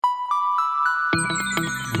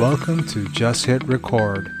Welcome to Just Hit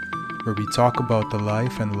Record, where we talk about the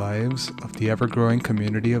life and lives of the ever-growing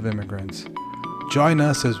community of immigrants. Join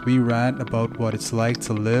us as we rant about what it's like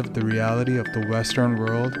to live the reality of the Western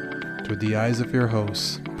world through the eyes of your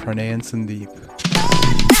hosts, Pranay and Sandeep.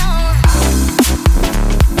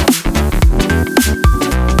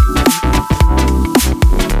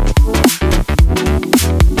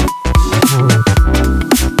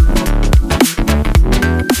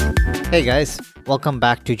 Hey guys, welcome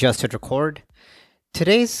back to Just Hit Record.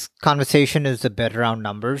 Today's conversation is a bit around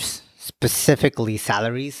numbers, specifically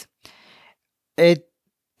salaries. It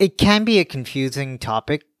can be a confusing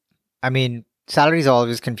topic. I mean, salaries are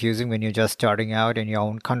always confusing when you're just starting out in your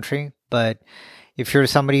own country, but if you're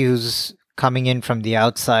somebody who's coming in from the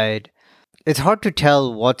outside, it's hard to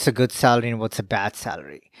tell what's a good salary and what's a bad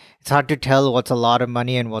salary. It's hard to tell what's a lot of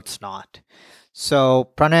money and what's not.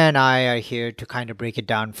 So Pranay and I are here to kind of break it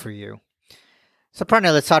down for you. So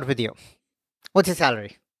Pranay, let's start with you. What's your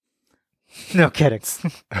salary? No kidding.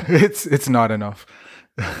 It's not enough.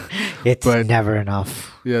 It's But never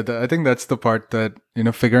enough. yeah, I think that's the part that,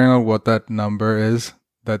 figuring out what that number is,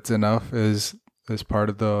 that's enough is part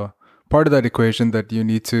of that equation that you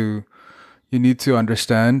need to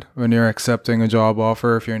understand when you're accepting a job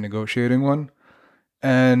offer if you're negotiating one.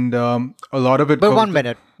 And a lot of it But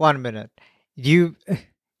goes one minute.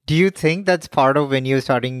 Do you think that's part of when you're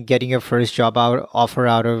starting getting your first job offer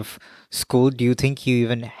out of school? Do you think you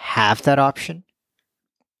even have that option?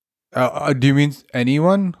 do you mean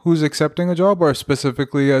anyone who's accepting a job or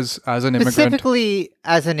specifically as an immigrant? Specifically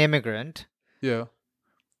as an immigrant, Yeah.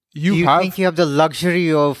 do you think you have the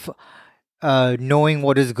luxury of knowing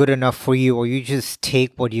what is good enough for you, or you just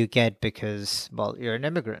take what you get because, well, you're an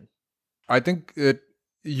immigrant? I think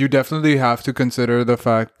you definitely have to consider the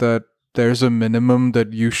fact that there's a minimum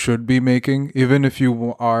that you should be making, even if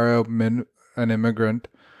you are an immigrant,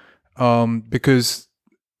 because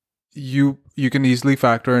you can easily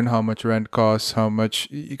factor in how much rent costs, how much,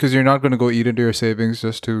 because you're not going to go eat into your savings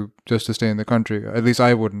just to stay in the country. At least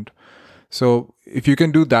I wouldn't. So if you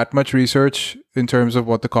can do that much research in terms of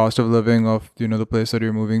what the cost of living of the place that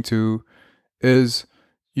you're moving to is,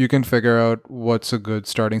 you can figure out what's a good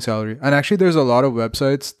starting salary. And actually, there's a lot of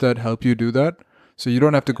websites that help you do that. So you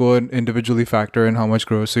don't have to go and individually factor in how much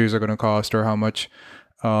groceries are going to cost or how much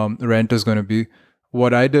rent is going to be.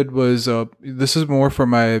 What I did was, this is more for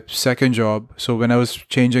my second job. So when I was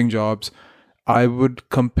changing jobs, I would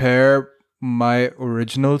compare my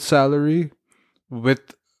original salary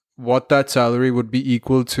with what that salary would be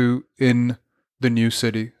equal to in the new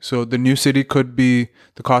city. So the new city could be,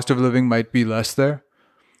 the cost of living might be less there.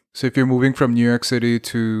 So if you're moving from New York City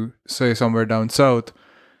to, say, somewhere down south,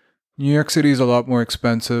 New York City is a lot more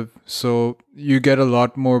expensive. So you get a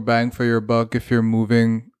lot more bang for your buck if you're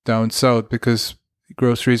moving down south because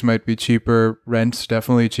groceries might be cheaper, rent's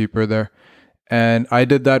definitely cheaper there. And I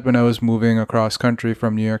did that when I was moving across country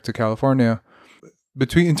from New York to California.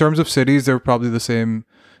 In terms of cities, they're probably the same.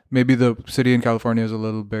 Maybe the city in California is a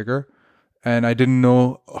little bigger. And I didn't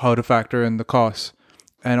know how to factor in the costs.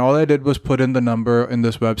 And all I did was put in the number in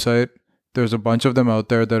this website. There's a bunch of them out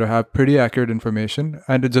there that have pretty accurate information,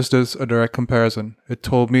 and it just does a direct comparison. It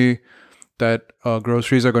told me that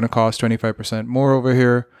groceries are going to cost 25% more over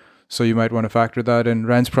here, so you might want to factor that in.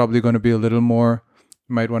 Rent's probably going to be a little more.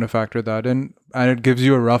 You might want to factor that in. And it gives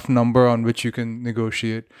you a rough number on which you can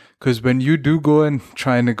negotiate. Because when you do go and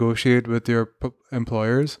try and negotiate with your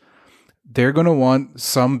employers, they're going to want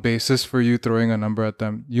some basis for you throwing a number at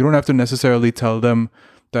them. You don't have to necessarily tell them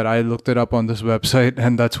that I looked it up on this website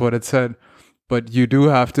and that's what it said. But you do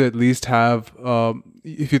have to at least have,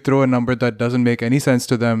 if you throw a number that doesn't make any sense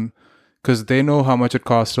to them, because they know how much it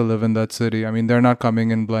costs to live in that city. I mean, they're not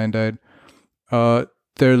coming in blind-eyed.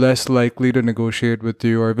 They're less likely to negotiate with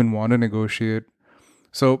you or even want to negotiate.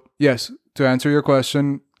 So yes, to answer your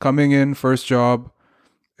question, coming in, first job,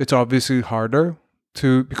 it's obviously harder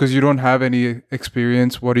because you don't have any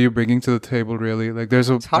experience. What are you bringing to the table, really? Like,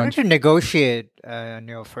 It's harder to negotiate on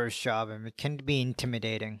your first job, and it can be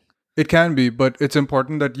intimidating. It can be, but it's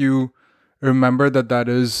important that you remember that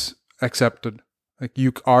is accepted. Like,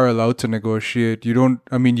 you are allowed to negotiate. You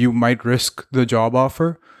might risk the job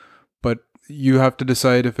offer, but you have to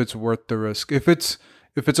decide if it's worth the risk. If it's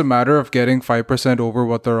a matter of getting 5% over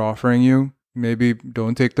what they're offering you, maybe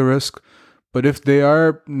don't take the risk. But if they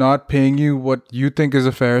are not paying you what you think is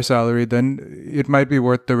a fair salary, then it might be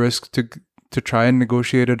worth the risk to try and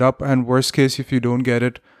negotiate it up. And worst case, if you don't get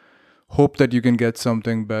it, hope that you can get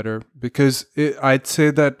something better. Because I'd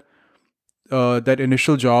say that that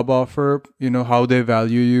initial job offer, how they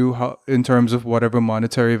value you, in terms of whatever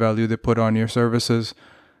monetary value they put on your services,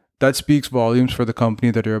 that speaks volumes for the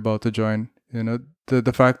company that you're about to join. You know,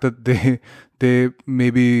 the fact that they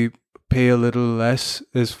maybe pay a little less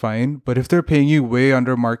is fine, but if they're paying you way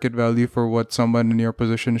under market value for what someone in your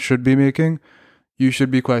position should be making, you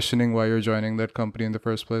should be questioning why you're joining that company in the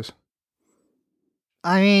first place.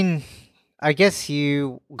 I mean, I guess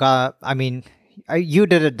you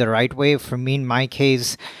did it the right way. For me, in my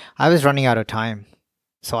case, I was running out of time.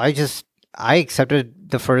 So I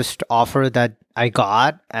accepted the first offer that I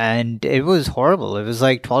got, and it was horrible. It was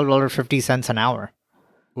like $12.50 an hour.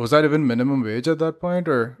 Was that even minimum wage at that point,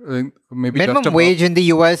 or maybe just Minimum above? wage in the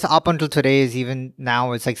US up until today is even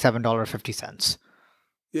now it's like $7.50.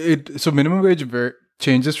 So minimum wage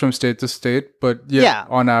changes from state to state, but yeah, Yeah.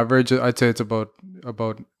 on average, I'd say it's about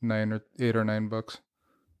 9 or 8 or 9 bucks.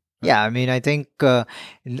 Yeah, I mean, I think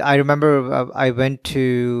I remember I went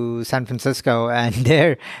to San Francisco, and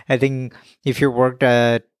there, I think if you worked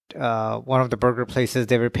at one of the burger places,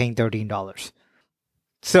 they were paying $13.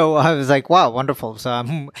 So I was like, wow, wonderful. So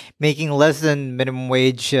I'm making less than minimum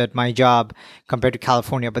wage at my job compared to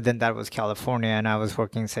California, but then that was California, and I was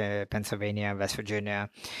working, say, Pennsylvania, West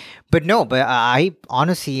Virginia. But no, but I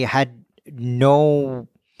honestly had no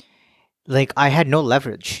I had no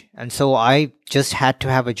leverage, and so I just had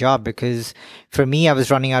to have a job because for me I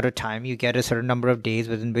was running out of time. You get a certain number of days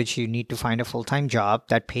within which you need to find a full-time job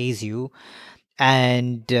that pays you,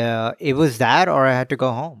 and it was that or I had to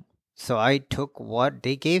go home. So I took what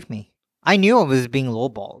they gave me. I knew I was being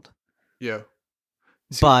lowballed, Yeah.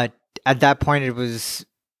 See, but at that point it was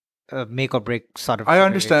a make or break sort of I situation.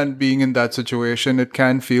 understand being in that situation. It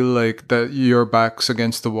can feel like that your back's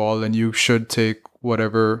against the wall and you should take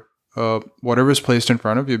whatever is placed in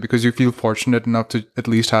front of you because you feel fortunate enough to at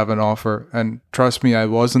least have an offer. And trust me, I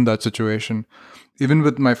was in that situation. Even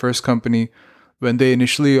with my first company, when they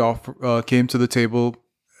initially came to the table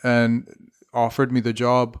and offered me the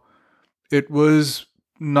job, it was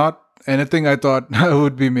not anything I thought I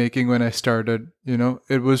would be making when I started. You know,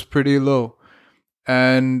 it was pretty low.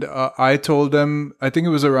 And I told them, I think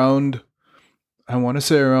it was around, I want to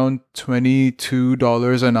say around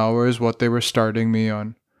 $22 an hour is what they were starting me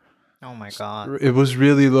on. Oh my god. It was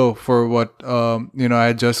really low for what, I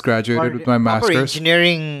had just graduated For with a my proper master's.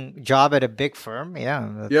 engineering job at a big firm, yeah,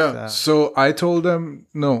 that's Yeah. So I told them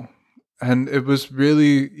no. And it was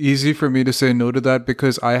really easy for me to say no to that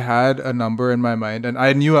because I had a number in my mind and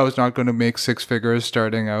I knew I was not going to make six figures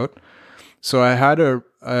starting out. So I had a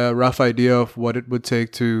rough idea of what it would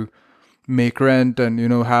take to make rent and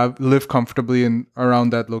have live comfortably in around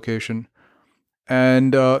that location.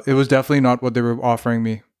 And it was definitely not what they were offering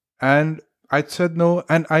me. And I said no,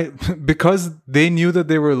 and I because they knew that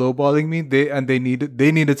they were lowballing me.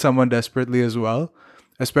 They needed someone desperately as well,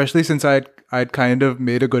 especially since I'd kind of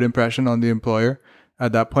made a good impression on the employer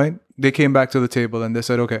at that point. They came back to the table and they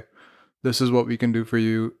said, "Okay, this is what we can do for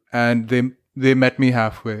you." And they met me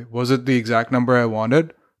halfway. Was it the exact number I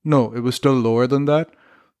wanted? No, it was still lower than that,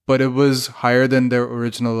 but it was higher than their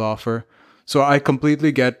original offer. So I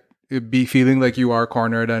completely get it be feeling like you are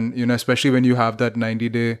cornered, and especially when you have that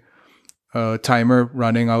 90-day timer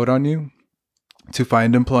running out on you to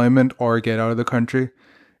find employment or get out of the country.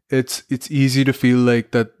 It's easy to feel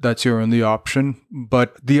like that's your only option.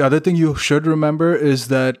 But the other thing you should remember is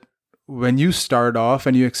that when you start off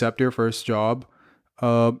and you accept your first job,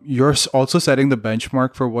 you're also setting the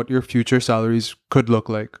benchmark for what your future salaries could look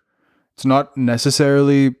like. It's not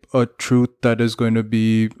necessarily a truth that is going to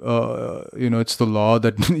be, it's the law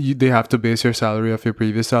that they have to base your salary off your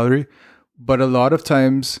previous salary. But a lot of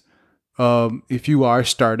times, if you are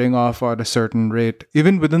starting off at a certain rate,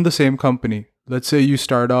 even within the same company, let's say you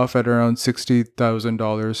start off at around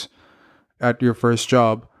 $60,000 at your first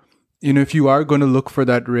job, if you are going to look for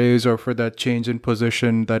that raise or for that change in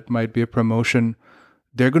position that might be a promotion,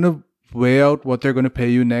 they're going to weigh out what they're going to pay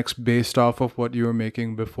you next based off of what you were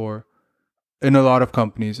making before. In a lot of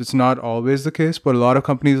companies, it's not always the case, but a lot of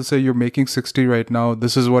companies will say you're making 60 right now.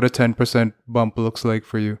 This is what a 10% bump looks like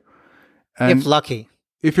for you. if And lucky.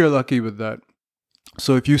 if you're lucky with that.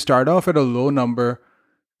 So if you start off at a low number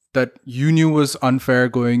that you knew was unfair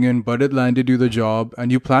going in, but it landed you the job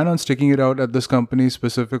and you plan on sticking it out at this company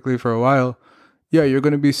specifically for a while, yeah, you're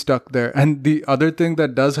going to be stuck there. And the other thing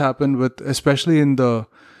that does happen with, especially in the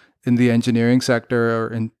engineering sector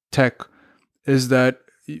or in tech, is that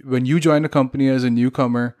when you join a company as a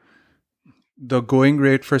newcomer, the going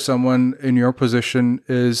rate for someone in your position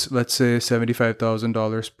is, let's say,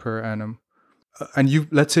 $75,000 per annum. And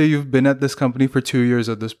let's say you've been at this company for 2 years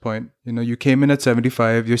at this point. You came in at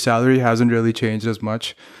 75, your salary hasn't really changed as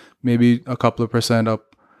much, maybe a couple of percent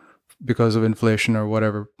up because of inflation or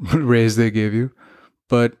whatever raise they gave you.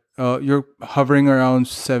 But you're hovering around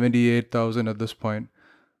 78,000 at this point.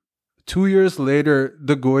 2 years later,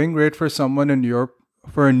 the going rate for someone in Europe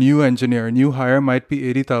for a new engineer, a new hire, might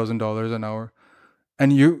be $80,000 an hour.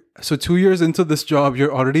 And so 2 years into this job,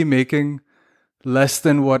 you're already making less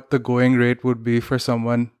than what the going rate would be for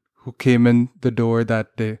someone who came in the door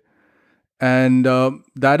that day. And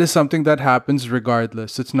that is something that happens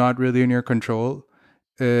regardless. It's not really in your control.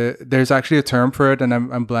 There's actually a term for it, and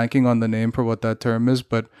I'm blanking on the name for what that term is,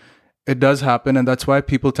 but it does happen, and that's why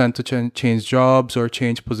people tend to change jobs or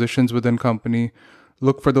change positions within company,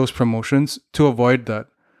 look for those promotions to avoid that,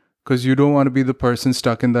 because you don't want to be the person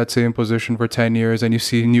stuck in that same position for 10 years and you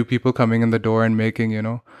see new people coming in the door and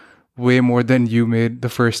making, way more than you made the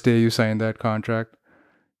first day you signed that contract.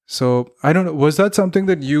 So I don't know, was that something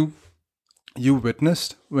that you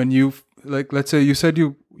witnessed when you, like, let's say you said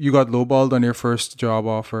you got lowballed on your first job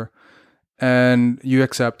offer and you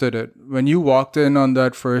accepted it. When you walked in on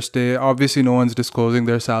that first day, obviously no one's disclosing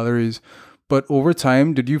their salaries, but over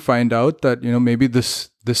time, did you find out that, maybe this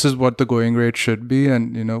is what the going rate should be,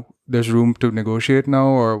 and there's room to negotiate now,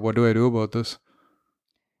 or what do I do about this?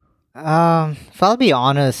 If I'll be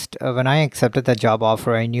honest, when I accepted that job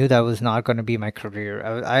offer, I knew that was not going to be my career.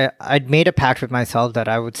 I'd made a pact with myself that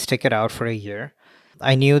I would stick it out for a year.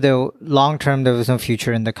 I knew that long term there was no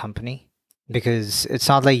future in the company because it's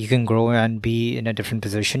not like you can grow and be in a different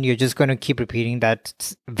position. You're just going to keep repeating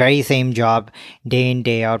that very same job day in,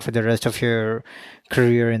 day out for the rest of your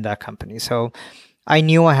career in that company. So I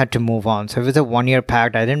knew I had to move on. So it was a 1 year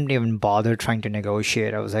pact. I didn't even bother trying to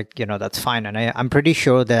negotiate. I was like, that's fine. And I'm pretty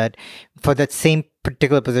sure that for that same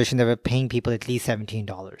particular position, they were paying people at least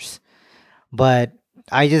 $17. But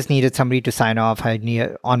I just needed somebody to sign off. I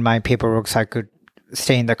need on my paperwork so I could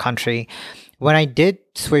stay in the country. When I did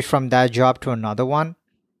switch from that job to another one,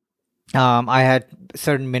 I had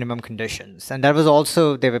certain minimum conditions, and that was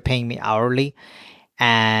also they were paying me hourly,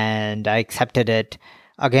 and I accepted it.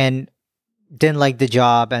 Again, didn't like the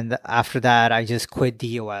job, and after that, I just quit the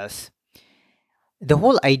US. The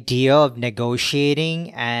whole idea of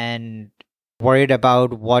negotiating and worried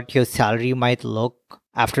about what your salary might look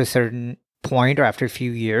after a certain point or after a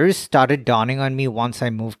few years started dawning on me once I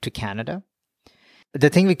moved to Canada. The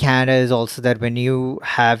thing with Canada is also that when you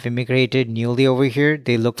have immigrated newly over here,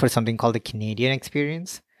 they look for something called the Canadian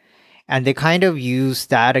experience. And they kind of use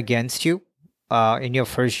that against you in your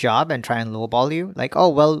first job and try and lowball you. Like, oh,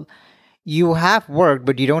 well, you have worked,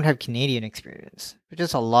 but you don't have Canadian experience, which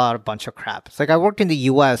is a lot of bunch of crap. It's like I worked in the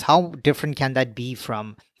US. How different can that be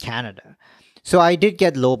from Canada? So I did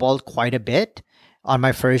get lowballed quite a bit on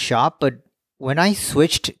my first job, but when I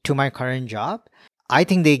switched to my current job, I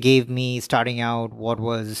think they gave me starting out what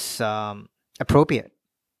was appropriate.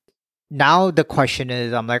 Now the question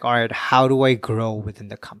is, I'm like, all right, how do I grow within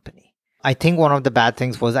the company? I think one of the bad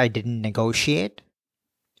things was I didn't negotiate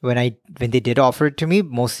when they did offer it to me,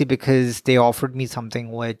 mostly because they offered me something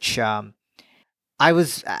which I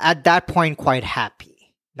was at that point quite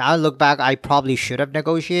happy. Now I look back, I probably should have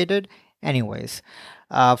negotiated. Anyways,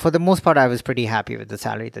 for the most part, I was pretty happy with the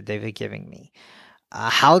salary that they were giving me.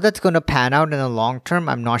 How that's going to pan out in the long term,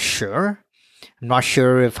 I'm not sure. I'm not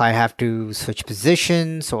sure if I have to switch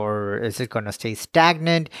positions or is it going to stay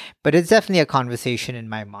stagnant, but it's definitely a conversation in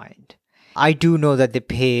my mind. I do know that they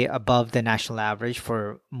pay above the national average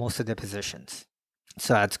for most of the positions.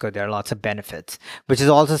 So that's good. There are lots of benefits, which is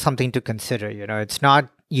also something to consider. It's not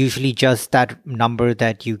usually just that number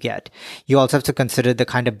that you get. You also have to consider the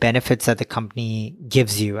kind of benefits that the company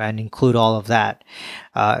gives you and include all of that.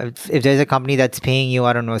 If there's a company that's paying you,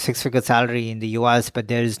 I don't know, a six-figure salary in the US, but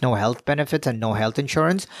there's no health benefits and no health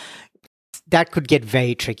insurance, that could get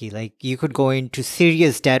very tricky. Like you could go into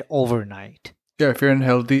serious debt overnight. Yeah, if you're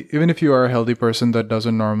unhealthy, even if you are a healthy person that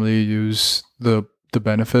doesn't normally use the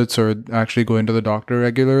benefits or actually go into the doctor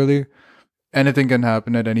regularly, anything can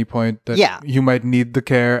happen at any point that Yeah, you might need the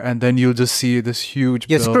care, and then you'll just see this huge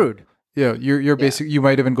you're bill. screwed. Yeah, you're Yeah. basically, you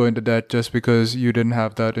might even go into debt just because you didn't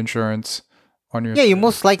have that insurance on your Yeah, you side.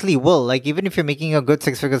 most likely will. Like, even if you're making a good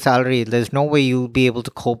six-figure salary, there's no way you'll be able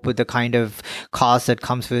to cope with the kind of cost that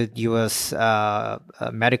comes with U.S.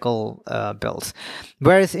 Medical bills.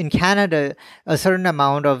 Whereas in Canada, a certain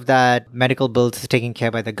amount of that medical bills is taken care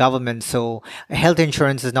by the government. So health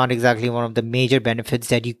insurance is not exactly one of the major benefits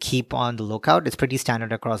that you keep on the lookout. It's pretty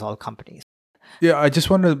standard across all companies. Yeah, I just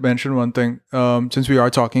wanted to mention one thing. Since we are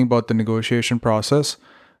talking about the negotiation process,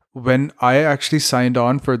 when I actually signed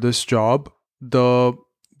on for this job, the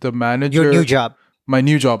the Your new manager, job. my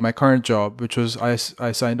new job, my current job, which was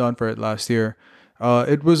I signed on for it last year.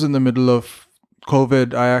 It was in the middle of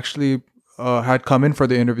COVID. I actually had come in for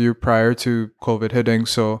the interview prior to COVID hitting,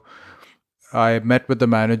 so I met with the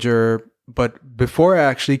manager, but before I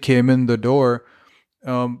actually came in the door,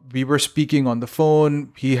 we were speaking on the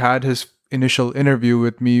phone. He had his initial interview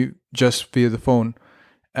with me just via the phone,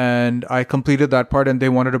 and I completed that part, and they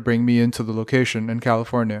wanted to bring me into the location in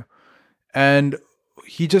California. And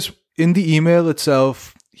he just, in the email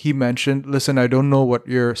itself, he mentioned, listen, I don't know what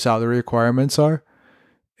your salary requirements are.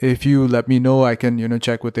 If you let me know, I can,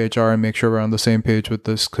 check with HR and make sure we're on the same page with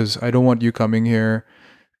this, because I don't want you coming here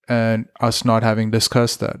and us not having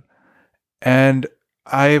discussed that. And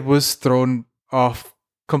I was thrown off,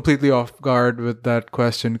 completely off guard with that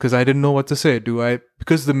question, because I didn't know what to say.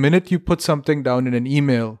 Because the minute you put something down in an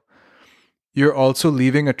email, you're also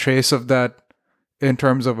leaving a trace of that in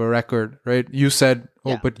terms of a record, right? You said,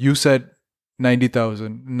 oh, Yeah. but you said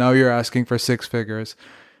 90,000. Now you're asking for six figures.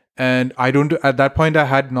 And I don't, at that point,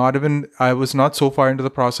 I was not so far into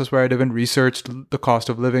the process where I'd even researched the cost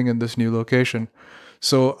of living in this new location.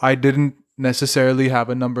 So I didn't necessarily have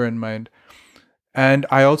a number in mind. And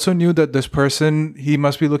I also knew that this person, he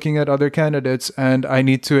must be looking at other candidates, and I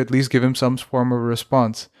need to at least give him some form of a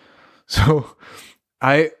response. So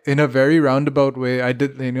in a very roundabout way, I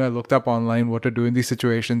looked up online what to do in these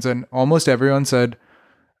situations, and almost everyone said,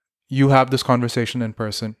 you have this conversation in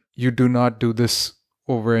person. You do not do this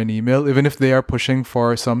over an email. Even if they are pushing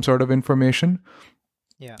for some sort of information,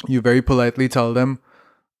 Yeah. you very politely tell them,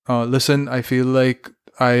 listen, I feel like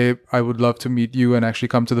I would love to meet you and actually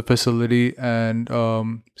come to the facility and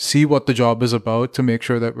see what the job is about to make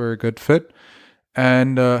sure that we're a good fit.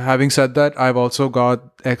 And having said that, I've also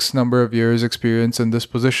got X number of years experience in this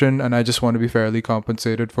position, and I just want to be fairly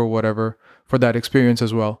compensated for that experience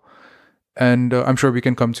as well. And I'm sure we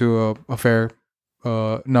can come to a fair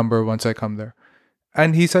number once I come there.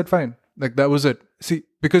 And he said, fine. Like, that was it. See,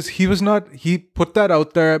 because he put that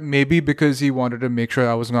out there maybe because he wanted to make sure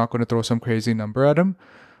I was not going to throw some crazy number at him.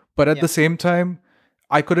 But at Yeah. the same time,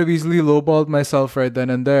 I could have easily lowballed myself right then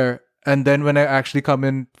and there. And then when I actually come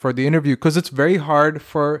in for the interview, because it's very hard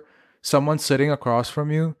for someone sitting across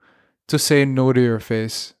from you to say no to your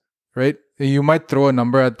face, right? You might throw a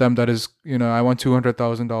number at them that is, I want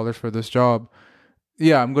 $200,000 for this job.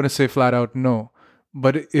 Yeah, I'm going to say flat out no.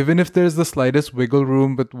 But even if there's the slightest wiggle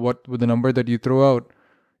room with the number that you throw out,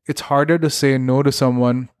 it's harder to say no to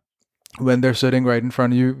someone when they're sitting right in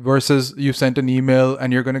front of you versus you sent an email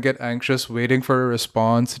and you're going to get anxious waiting for a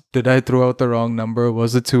response. Did I throw out the wrong number?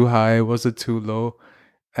 Was it too high? Was it too low?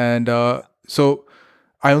 And so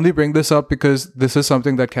I only bring this up because this is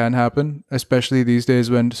something that can happen, especially these days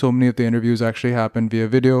when so many of the interviews actually happen via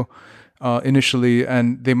video initially,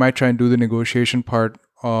 and they might try and do the negotiation part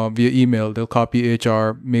via email. They'll copy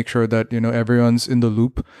HR, make sure that everyone's in the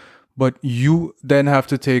loop, but you then have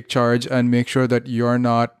to take charge and make sure that you're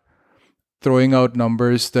not throwing out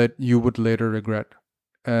numbers that you would later regret.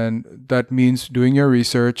 And that means doing your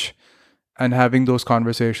research and having those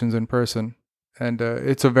conversations in person. And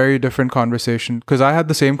it's a very different conversation because I had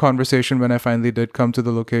the same conversation when I finally did come to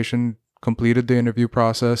the location, completed the interview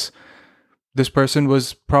process. This person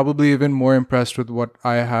was probably even more impressed with what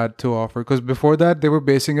I had to offer because before that, they were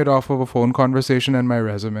basing it off of a phone conversation and my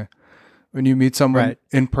resume. When you meet someone Right.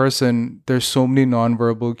 in person, there's so many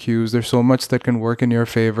nonverbal cues. There's so much that can work in your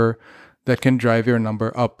favor that can drive your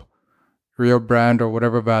number up. Your brand or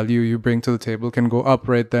whatever value you bring to the table can go up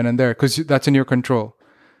right then and there because that's in your control.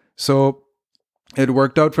 So it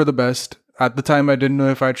worked out for the best. At the time, I didn't know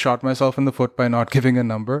if I'd shot myself in the foot by not giving a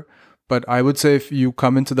number. But I would say if you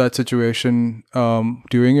come into that situation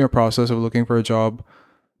during your process of looking for a job,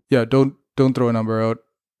 yeah, don't throw a number out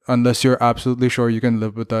unless you're absolutely sure you can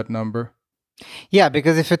live with that number. Yeah,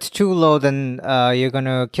 because if it's too low, then you're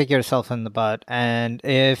gonna kick yourself in the butt, and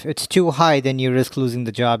if it's too high, then you risk losing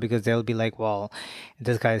the job because they'll be like, "Well,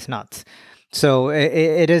 this guy's nuts." So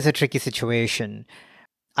it is a tricky situation.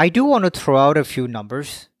 I do want to throw out a few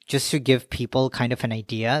numbers just to give people kind of an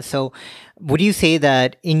idea. So, would you say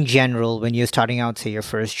that in general, when you're starting out, say your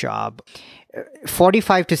first job,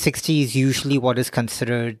 45 to 60 is usually what is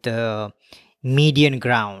considered the median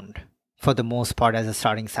ground for the most part as a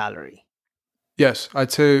starting salary? Yes,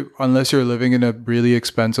 I'd say unless you're living in a really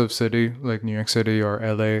expensive city like New York City or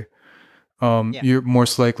LA, Yeah. you're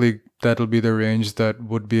most likely that'll be the range that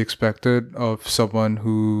would be expected of someone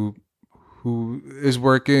who is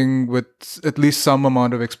working with at least some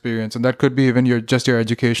amount of experience, and that could be even your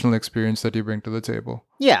educational experience that you bring to the table.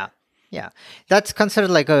 Yeah. Yeah, that's considered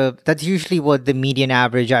like that's usually what the median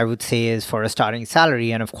average I would say is for a starting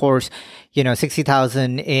salary. And of course,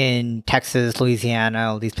 60,000 in Texas, Louisiana,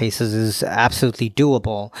 all these places is absolutely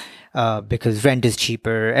doable because rent is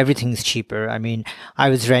cheaper, everything's cheaper. I mean, I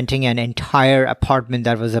was renting an entire apartment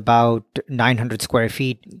that was about 900 square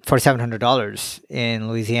feet for $700 in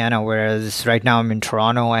Louisiana, whereas right now I'm in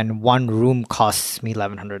Toronto and one room costs me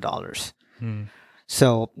 $1,100. Hmm.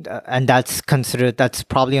 So, and that's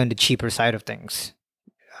probably on the cheaper side of things.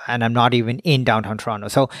 And I'm not even in downtown Toronto.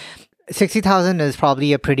 So, 60,000 is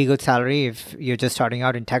probably a pretty good salary if you're just starting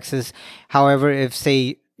out in Texas. However, if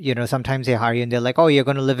say, sometimes they hire you and they're like, oh, you're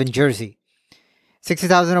going to live in Jersey.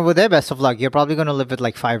 60,000 over there, best of luck. You're probably going to live with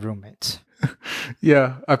like 5 roommates.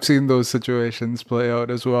 Yeah, I've seen those situations play out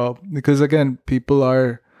as well. Because again, people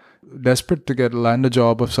are desperate to land a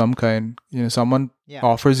job of some kind. Someone Yeah.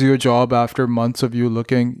 offers you a job after months of you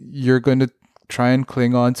looking, you're going to try and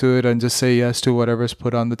cling on to it and just say yes to whatever's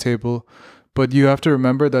put on the table. But you have to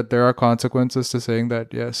remember that there are consequences to saying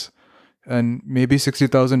that yes. And maybe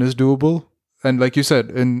 60,000 is doable. And like you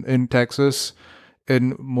said, in Texas,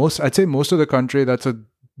 I'd say most of the country, that's a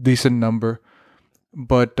decent number.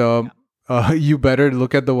 But Yeah. you better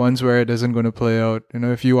look at the ones where it isn't going to play out.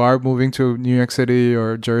 If you are moving to New York City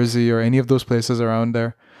or Jersey or any of those places around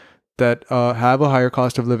there that have a higher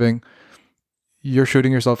cost of living, you're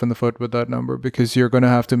shooting yourself in the foot with that number because you're going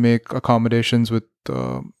to have to make accommodations with,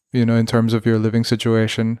 in terms of your living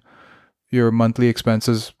situation, your monthly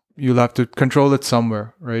expenses. You'll have to control it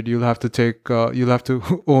somewhere, right? You'll have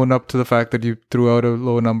to own up to the fact that you threw out a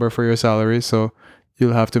low number for your salary. So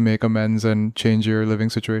you'll have to make amends and change your living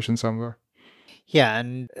situation somewhere. Yeah.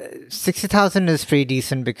 And 60,000 is pretty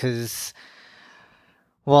decent because,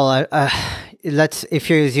 well, if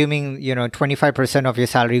you're assuming, 25% of your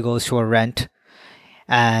salary goes to a rent,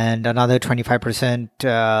 and another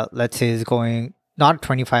 25%, let's say, is going, not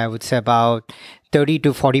 25, I would say about 30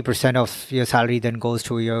 to 40% of your salary then goes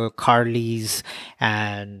to your car lease,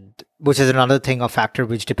 and which is another thing, a factor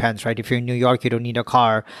which depends, right? If you're in New York, you don't need a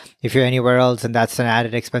car. If you're anywhere else, and that's an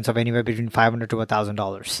added expense of anywhere between $500 to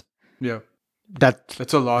 $1,000. Yeah, That's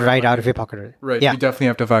that's a lot of right out of money. your pocket. Right. Yeah. You definitely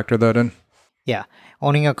have to factor that in. Yeah.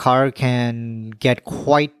 Owning a car can get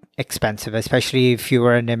quite expensive, especially if you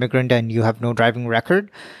are an immigrant and you have no driving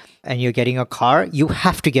record and you're getting a car, you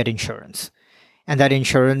have to get insurance. And that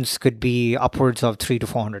insurance could be upwards of $300 to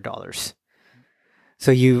 $400.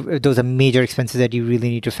 So those are major expenses that you really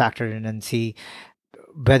need to factor in and see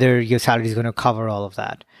whether your salary is going to cover all of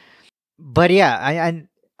that. But yeah,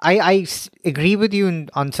 I agree with you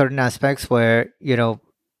on certain aspects where,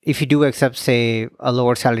 if you do accept, say, a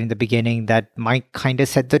lower salary in the beginning, that might kind of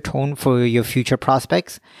set the tone for your future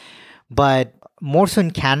prospects. But more so in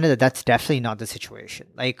Canada, that's definitely not the situation.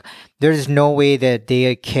 Like, there's no way that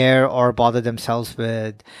they care or bother themselves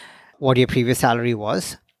with what your previous salary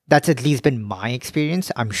was. That's at least been my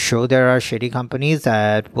experience. I'm sure there are shitty companies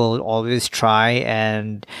that will always try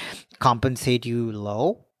and compensate you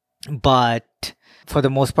low. But for the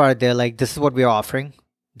most part, they're like, this is what we're offering.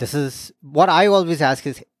 This is what I always ask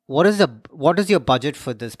is, what is your budget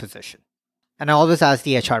for this position? And I always ask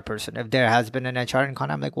the HR person if there has been an HR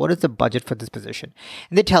encounter. I'm like, what is the budget for this position?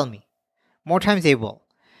 And they tell me. More times they will,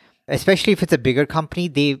 especially if it's a bigger company.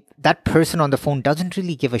 That person on the phone doesn't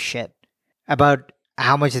really give a shit about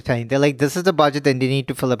how much is paying. They're like, this is the budget, and they need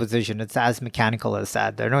to fill a position. It's as mechanical as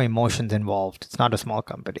that. There are no emotions involved. It's not a small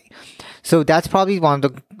company. So that's probably one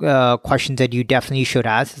of the questions that you definitely should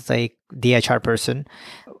ask. It's like the HR person,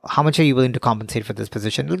 how much are you willing to compensate for this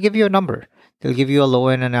position? They'll give you a number. They'll give you a low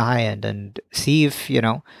end and a high end, and see if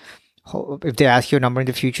if they ask you a number in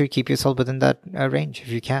the future, keep yourself within that range if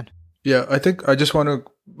you can. Yeah, I think I just want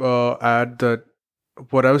to add that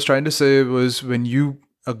what I was trying to say was when you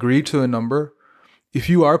agree to a number, if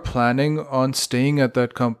you are planning on staying at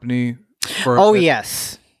that company for a Oh bit,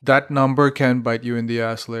 yes, that number can bite you in the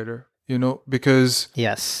ass later, because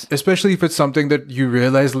yes, especially if it's something that you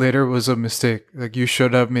realize later was a mistake, like you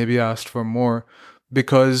should have maybe asked for more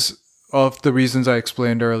because of the reasons I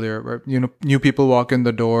explained earlier, right? New people walk in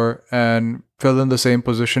the door and fill in the same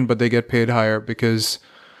position, but they get paid higher because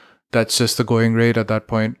that's just the going rate at that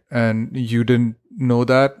point. And you didn't know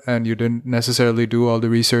that, and you didn't necessarily do all the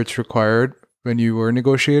research required when you were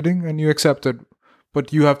negotiating, and you accepted.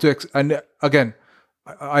 But you have to, and again,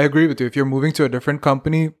 I agree with you. If you're moving to a different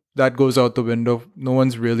company, that goes out the window. No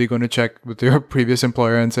one's really going to check with your previous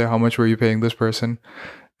employer and say, how much were you paying this person?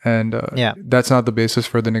 And yeah, that's not the basis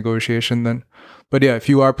for the negotiation then. But yeah, if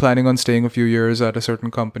you are planning on staying a few years at a certain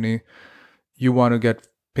company, you want to get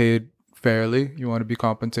paid fairly. You want to be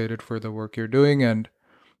compensated for the work you're doing. And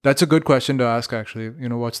That's a good question to ask, actually.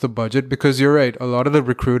 What's the budget? Because you're right. A lot of the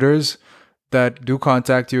recruiters that do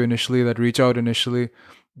contact you initially, that reach out initially,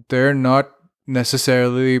 they're not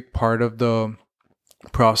necessarily part of the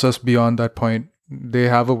process beyond that point. They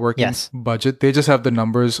have a working Yes. budget. They just have the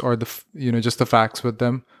numbers or just the facts with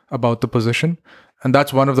them about the position. And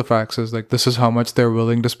that's one of the facts is like, this is how much they're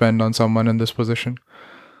willing to spend on someone in this position.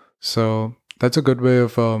 So that's a good way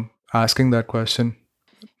of asking that question.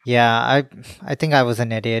 Yeah, I think I was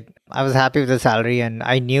an idiot. I was happy with the salary, and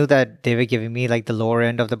I knew that they were giving me like the lower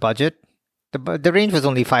end of the budget. The range was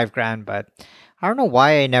only 5 grand, but I don't know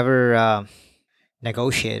why I never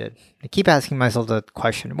negotiated. I keep asking myself that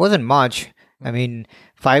question. It wasn't much. I mean,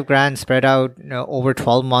 5 grand spread out over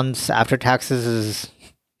 12 months after taxes is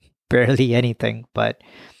barely anything. But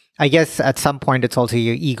I guess at some point it's also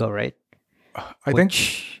your ego, right? I think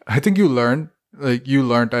Which, I think you learn. Like you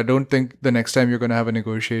learned. I don't think the next time you're going to have a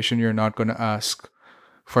negotiation, you're not going to ask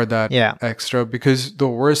for that yeah, extra, because the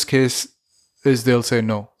worst case is they'll say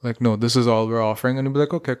no. Like, no, this is all we're offering, and you'll be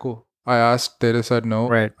like, okay, cool. I asked, they said no.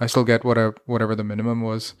 right. I still get whatever the minimum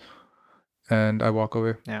was, and I walk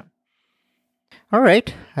away. Yeah. All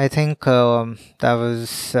right. I think that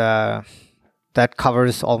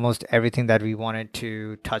covers almost everything that we wanted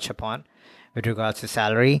to touch upon with regards to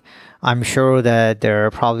salary. I'm sure that there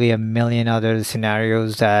are probably a million other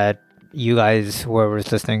scenarios that you guys,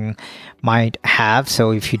 whoever's listening, might have.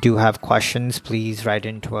 So if you do have questions, please write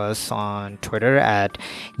into us on Twitter at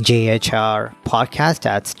JHR Podcast.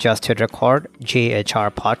 That's just hit record,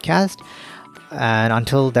 JHR Podcast. And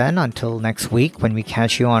until then, until next week when we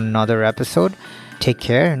catch you on another episode, take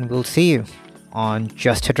care and we'll see you on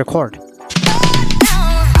Just Hit Record.